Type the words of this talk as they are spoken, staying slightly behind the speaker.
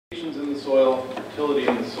fertility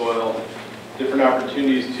in the soil, different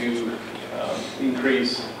opportunities to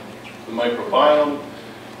increase the microbiome,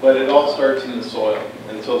 but it all starts in the soil.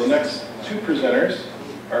 And so the next two presenters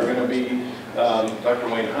are going to be Dr.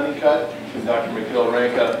 Wayne Honeycutt and Dr. Mikhail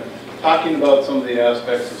Ranka, talking about some of the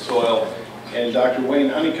aspects of soil. And Dr. Wayne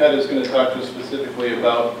Honeycutt is going to talk to us specifically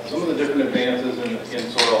about some of the different advances in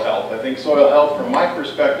soil health. I think soil health, from my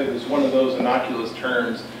perspective, is one of those innocuous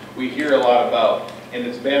terms we hear a lot about, and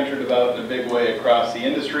it's bantered about in a big way across the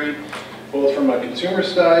industry, both from a consumer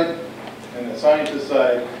side and the scientist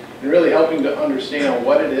side, and really helping to understand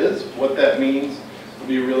what it is, what that means, will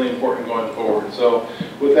be really important going forward. So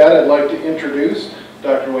with that, I'd like to introduce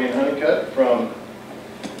Dr. Wayne Honeycutt from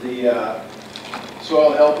the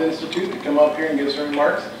Soil Health Institute to come up here and give some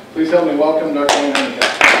remarks. Please help me welcome Dr. Wayne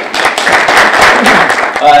Honeycutt.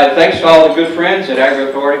 Thanks to all the good friends at Agri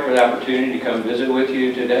Authority for the opportunity to come visit with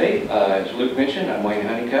you today. As Luke mentioned, I'm Wayne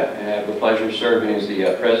Honeycutt, and I have the pleasure of serving as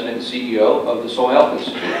the President and CEO of the Soil Health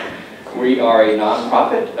Institute. We are a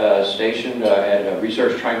nonprofit stationed at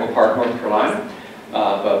Research Triangle Park, North Carolina,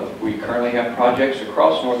 but we currently have projects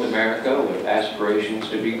across North America with aspirations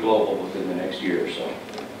to be global within the next year or so.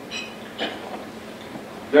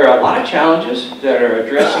 There are a lot of challenges that are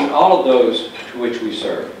addressing all of those to which we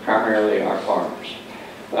serve, primarily our farmers.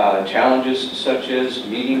 Challenges such as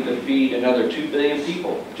needing to feed another 2 billion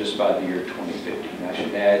people just by the year 2050. And I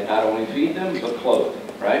should add, not only feed them, but clothe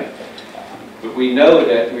them, right? But we know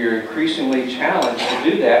that we are increasingly challenged to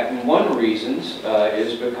do that, and one of the reasons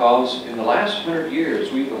is because in the last 100 years,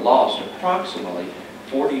 we've lost approximately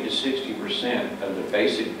 40 to 60% of the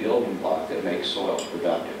basic building block that makes soils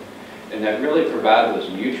productive. And that really provides those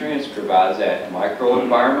nutrients, provides that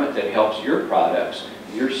microenvironment that helps your products,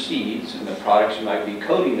 your seeds, and the products you might be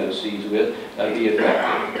coating those seeds with be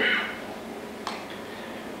effective.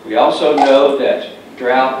 We also know that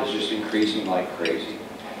drought is just increasing like crazy.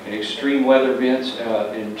 And extreme weather events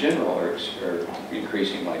in general are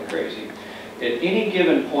increasing like crazy. At any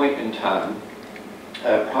given point in time,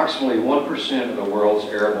 approximately 1% of the world's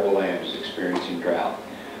arable land is experiencing drought.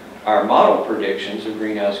 Our model predictions of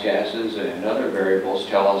greenhouse gases and other variables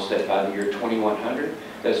tell us that by the year 2100,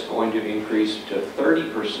 that's going to increase to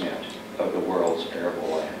 30% of the world's arable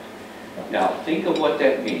land. Now, think of what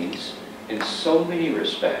that means in so many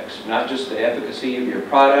respects, not just the efficacy of your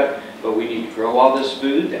product, but we need to grow all this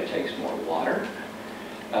food that takes more water.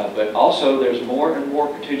 But also there's more and more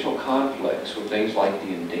potential conflicts with things like the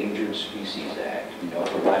Endangered Species Act,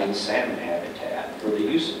 providing salmon habitat for the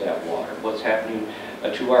use of that water, what's happening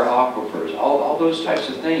to our aquifers, all those types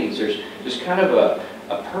of things. There's just kind of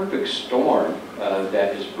a perfect storm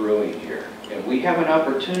that is brewing here. And we have an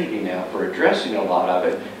opportunity now for addressing a lot of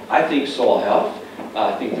it. I think soil health,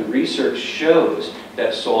 I think the research shows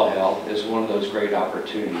that soil health is one of those great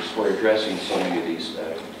opportunities for addressing so many of these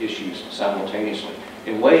issues simultaneously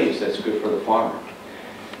in ways that's good for the farmer.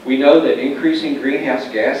 We know that increasing greenhouse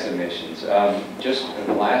gas emissions, just in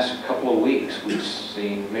the last couple of weeks, we've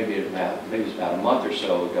seen, maybe it's about a month or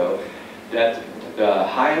so ago, that the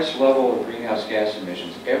highest level of greenhouse gas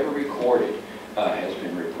emissions ever recorded has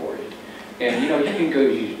been reported. And you can go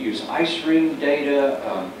use ice ring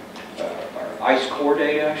data, or ice core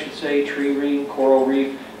data, I should say, tree ring, coral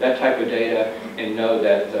reef, that type of data, and know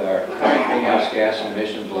that our current greenhouse gas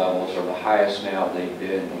emissions levels are the highest now they've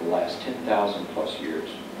been in the last 10,000 plus years.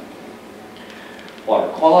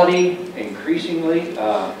 Water quality, increasingly,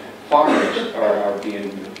 farmers are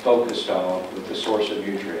being focused on with the source of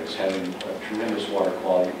nutrients, having tremendous water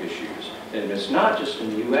quality issues. And it's not just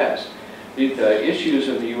in the U.S. The issues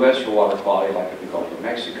in the U.S. for water quality, like the Gulf of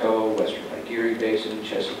Mexico, Western Lake Erie Basin,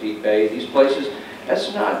 Chesapeake Bay, these places,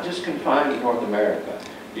 that's not just confined to North America.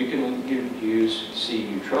 You can see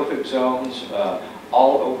eutrophic zones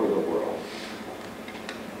all over the world.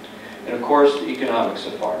 And of course, the economics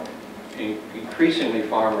of farming. Increasingly,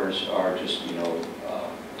 farmers are just,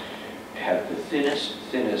 have the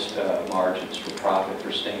thinnest margins for profit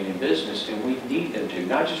for staying in business, and we need them to,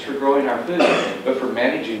 not just for growing our food, but for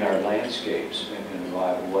managing our landscapes in a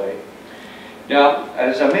reliable way. Now,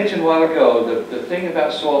 as I mentioned a while ago, the thing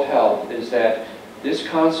about soil health is that this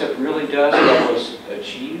concept really does help us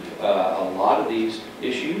achieve a lot of these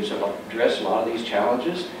issues, address a lot of these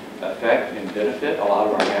challenges, affect and benefit a lot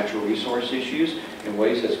of our natural resource issues in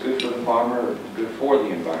ways that's good for the farmer, good for the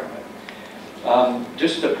environment.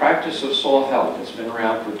 Just the practice of soil health that's been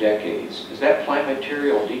around for decades. As that plant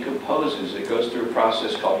material decomposes, it goes through a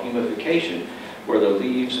process called humification, where the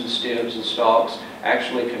leaves and stems and stalks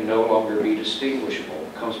actually can no longer be distinguishable.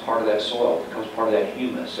 It becomes part of that soil, it becomes part of that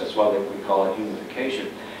humus. That's why we call it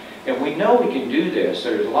humification. And we know we can do this.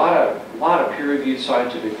 There's a lot of peer-reviewed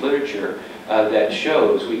scientific literature that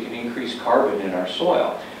shows we can increase carbon in our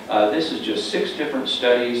soil. This is just 6 different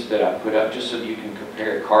studies that I put up just so you can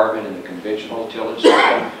compare carbon in the conventional tillage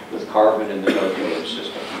system with carbon in the no-tillage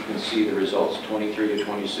system. You can see the results 23 to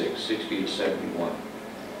 26, 60 to 71,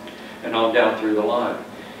 and on down through the line.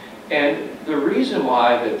 And the reason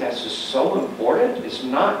why that's just so important is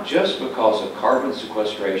not just because of carbon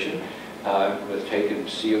sequestration, with taking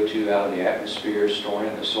CO2 out of the atmosphere, storing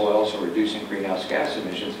it in the soil, so reducing greenhouse gas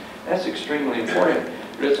emissions. That's extremely important,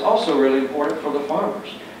 but it's also really important for the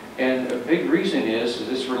farmers. And a big reason is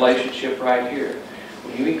this relationship right here.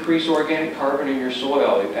 When you increase organic carbon in your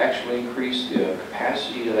soil, you actually increase the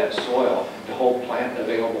capacity of that soil to hold plant and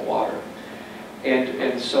available water.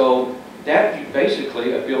 And so that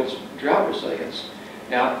basically builds drought resilience.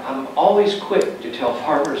 Now, I'm always quick to tell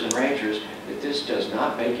farmers and ranchers that this does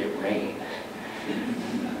not make it rain.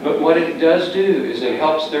 But what it does do is it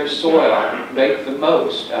helps their soil make the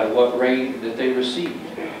most out of what rain that they receive.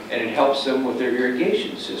 And it helps them with their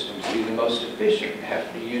irrigation systems to be the most efficient,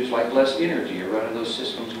 have to use like less energy or running those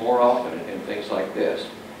systems more often and things like this.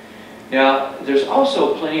 Now, there's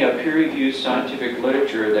also plenty of peer-reviewed scientific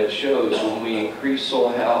literature that shows when we increase soil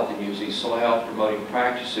health and use these soil health promoting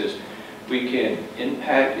practices, we can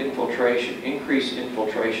impact infiltration, increase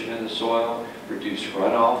infiltration in the soil, reduce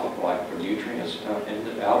runoff like for nutrients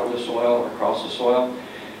out of the soil, across the soil.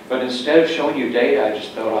 But instead of showing you data, I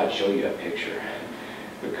just thought I'd show you a picture,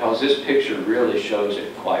 because this picture really shows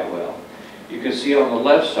it quite well. You can see on the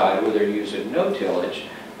left side where they're using no tillage,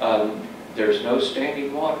 there's no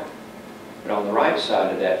standing water. But on the right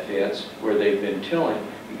side of that fence, where they've been tilling,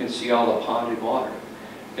 you can see all the ponded water.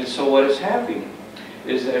 And so what is happening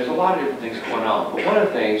is there's a lot of different things going on. But one of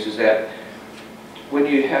the things is that when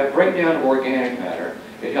you have breakdown of organic matter,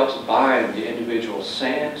 it helps bind the individual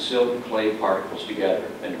sand, silt, and clay particles together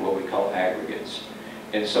into what we call aggregates.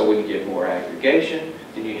 And so when you get more aggregation,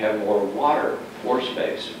 then you have more water, pore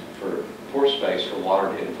space for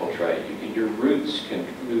water to infiltrate. Your roots can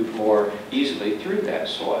move more easily through that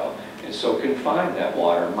soil, and so can find that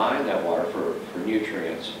water, mine that water for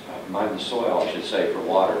nutrients, mine the soil, I should say, for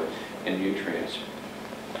water and nutrients.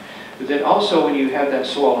 But then also when you have that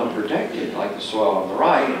soil unprotected, like the soil on the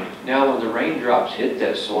right, now when the raindrops hit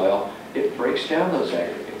that soil, it breaks down those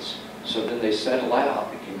aggregates. So then they settle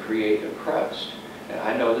out. It can create a crust. And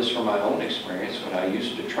I know this from my own experience when I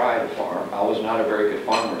used to try to farm. I was not a very good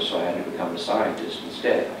farmer, so I had to become a scientist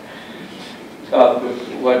instead.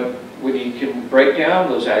 When you can break down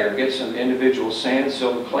those aggregates and individual sand,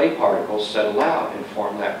 silt, and clay particles settle out and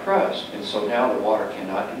form that crust. And so now the water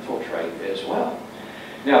cannot infiltrate as well.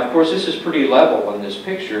 Now, of course, this is pretty level in this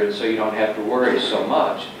picture, and so you don't have to worry so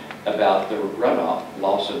much about the runoff,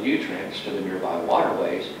 loss of nutrients to the nearby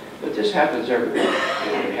waterways. But this happens everywhere.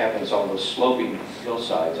 It happens on those sloping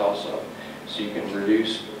hillsides also. So you can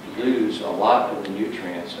lose a lot of the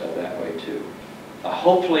nutrients that way too.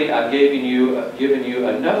 Hopefully I've given you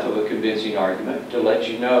enough of a convincing argument to let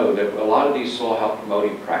you know that a lot of these soil health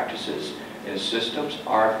promoting practices and systems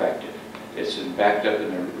are effective. It's backed up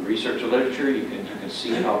in the research literature. You can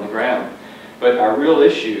see it on the ground. But our real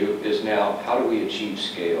issue is now, how do we achieve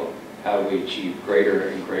scale? How do we achieve greater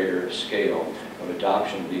and greater scale of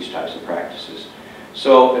adoption of these types of practices?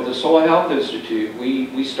 So at the Soil Health Institute,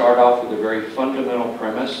 we start off with a very fundamental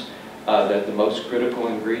premise that the most critical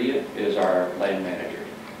ingredient is our land manager,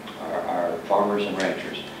 our farmers and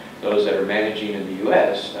ranchers, those that are managing in the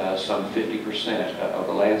U.S. Some 50% of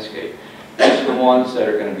the landscape. These are the ones that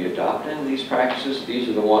are going to be adopting these practices. These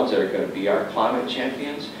are the ones that are going to be our climate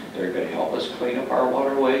champions. They're going to help us clean up our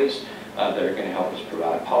waterways. That are going to help us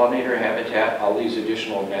provide pollinator habitat, all these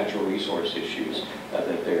additional natural resource issues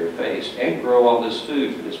that they're faced, and grow all this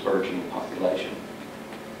food for this burgeoning population.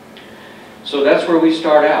 So that's where we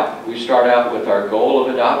start out. We start out with our goal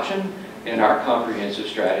of adoption and our comprehensive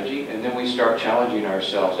strategy, and then we start challenging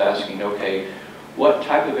ourselves, asking, okay, what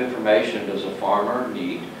type of information does a farmer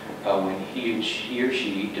need when he or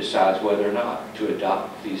she decides whether or not to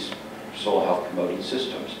adopt these soil health promoting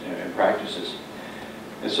systems and practices?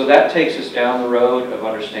 And so that takes us down the road of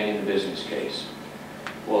understanding the business case.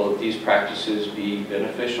 Will these practices be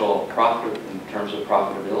beneficial in terms of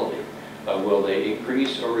profitability? Will they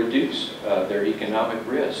increase or reduce their economic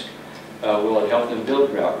risk? Will it help them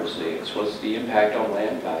build drought resilience? What's the impact on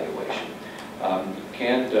land valuation?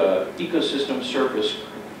 Can the ecosystem service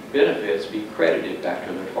benefits be credited back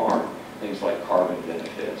to their farm? Things like carbon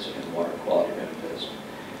benefits and water quality benefits.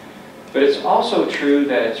 But it's also true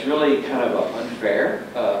that it's really kind of unfair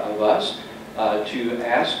of us to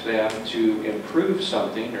ask them to improve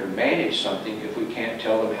something or manage something if we can't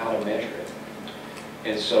tell them how to measure it.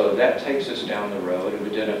 And so that takes us down the road of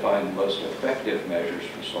identifying the most effective measures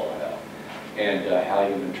for soil health and how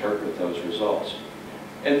you interpret those results.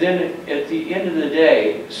 And then at the end of the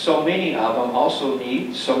day, so many of them also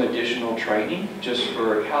need some additional training just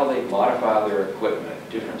for how they modify their equipment,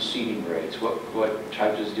 different seeding rates, what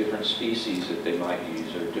types of different species that they might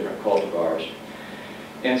use, or different cultivars.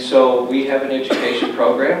 And so we have an education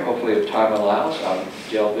program, hopefully if time allows, I'll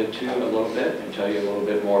delve into a little bit and tell you a little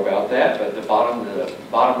bit more about that. But the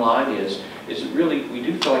bottom line is really, we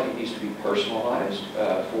do feel like it needs to be personalized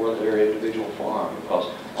for their individual farm,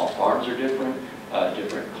 because all farms are different,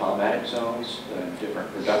 different climatic zones,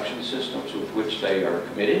 different production systems with which they are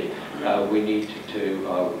committed. We need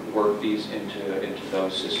to work these into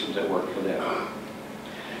those systems that work for them.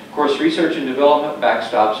 Of course, research and development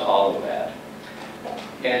backstops all of that.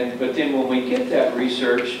 But then when we get that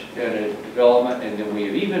research and development, and then we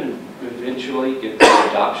even eventually get to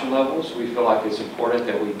adoption levels, we feel like it's important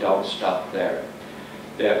that we don't stop there,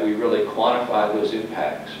 that we really quantify those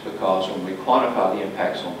impacts, because when we quantify the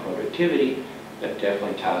impacts on productivity, that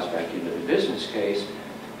definitely ties back into the business case,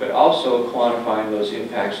 but also quantifying those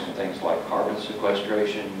impacts on things like carbon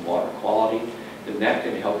sequestration, water quality, then that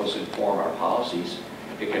can help us inform our policies.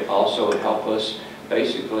 It can also help us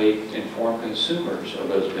basically inform consumers of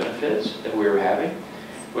those benefits that we're having,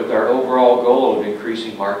 with our overall goal of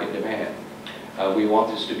increasing market demand. We want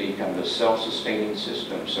this to be kind of a self-sustaining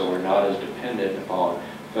system, so we're not as dependent upon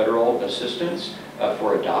federal assistance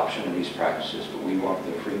for adoption of these practices, but we want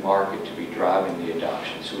the free market to be driving the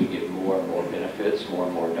adoption, so we get more and more benefits, more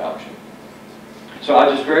and more adoption. So I'll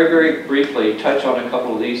just very, very briefly touch on a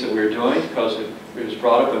couple of these that we're doing, because it was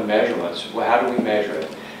brought up in measurements. Well, how do we measure it?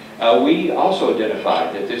 We also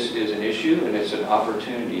identified that this is an issue and it's an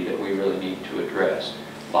opportunity that we really need to address.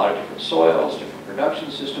 A lot of different soils, different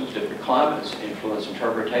production systems, different climates, influence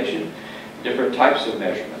interpretation, different types of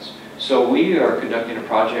measurements. So we are conducting a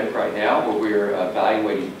project right now where we're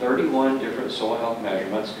evaluating 31 different soil health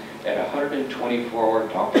measurements at 124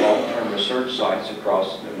 long-term research sites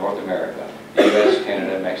across North America, the U.S.,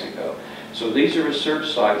 Canada, and Mexico. So these are research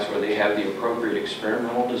sites where they have the appropriate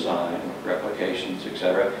experimental design, replications,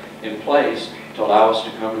 etc., in place to allow us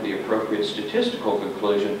to come to the appropriate statistical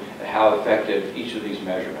conclusion at how effective each of these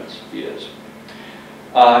measurements is.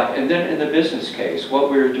 And then in the business case, what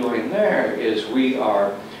we're doing there is we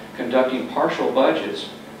are conducting partial budgets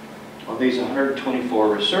on these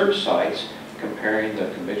 124 research sites, comparing the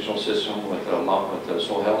conventional system with the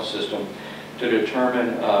soil health system, to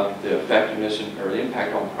determine the effectiveness or the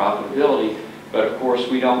impact on profitability. But of course,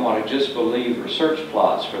 we don't want to just believe research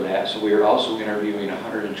plots for that, so we are also interviewing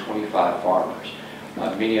 125 farmers,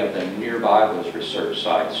 many of them nearby those research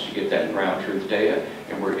sites, to get that ground truth data,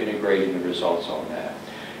 and we're integrating the results on that.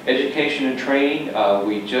 Education and training,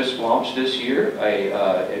 we just launched this year a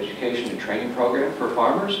education and training program for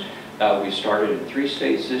farmers. We started in 3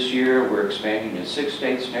 states this year. We're expanding to 6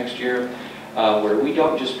 states next year, where we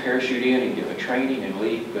don't just parachute in and give a training and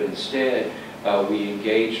leave, but instead we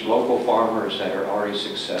engage local farmers that are already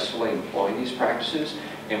successfully employing these practices,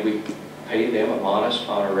 and we pay them a modest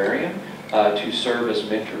honorarium to serve as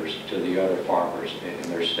mentors to the other farmers in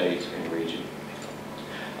their states and region.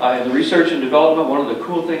 In the research and development, one of the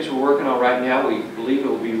cool things we're working on right now, we believe it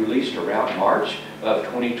will be released around March of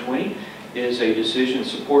 2020, is a decision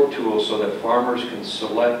support tool so that farmers can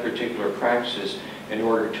select particular practices in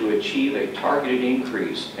order to achieve a targeted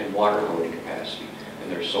increase in water holding capacity in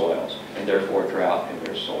their soils, and therefore drought in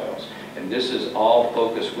their soils. And this is all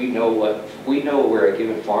focused. We know where a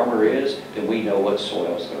given farmer is, then we know what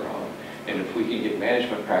soils they're on. And if we can get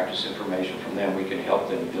management practice information from them, we can help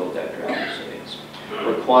them build that drought resilience.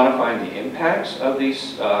 We're quantifying the impacts of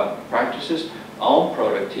these practices on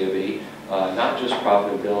productivity, not just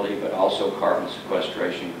profitability, but also carbon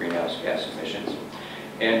sequestration, greenhouse gas emissions,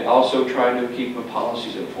 and also trying to keep the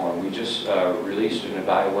policies informed. We just released an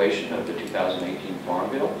evaluation of the 2018 Farm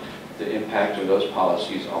Bill, the impact of those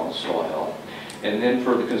policies on soil health. And then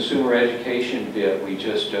for the consumer education bit, we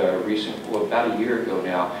just about a year ago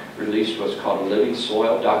now, released what's called a Living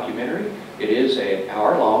Soil documentary. It is an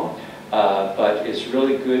hour long, but it's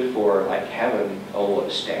really good for like having a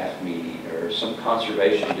staff meeting, or some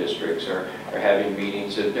conservation districts are having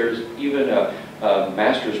meetings. There's even a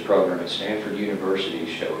master's program at Stanford University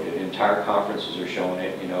showed it. Entire conferences are showing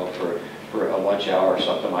it, you know, for a lunch hour or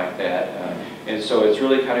something like that. And so it's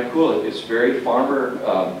really kind of cool. It's very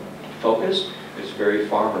farmer focused. It's very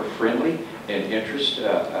farmer friendly and interest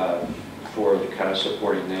for kind of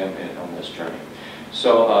supporting them on this journey.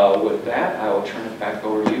 So with that, I will turn it back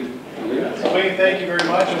over to you, So Wayne, thank you very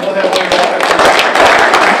much, and we'll have Wayne back up here.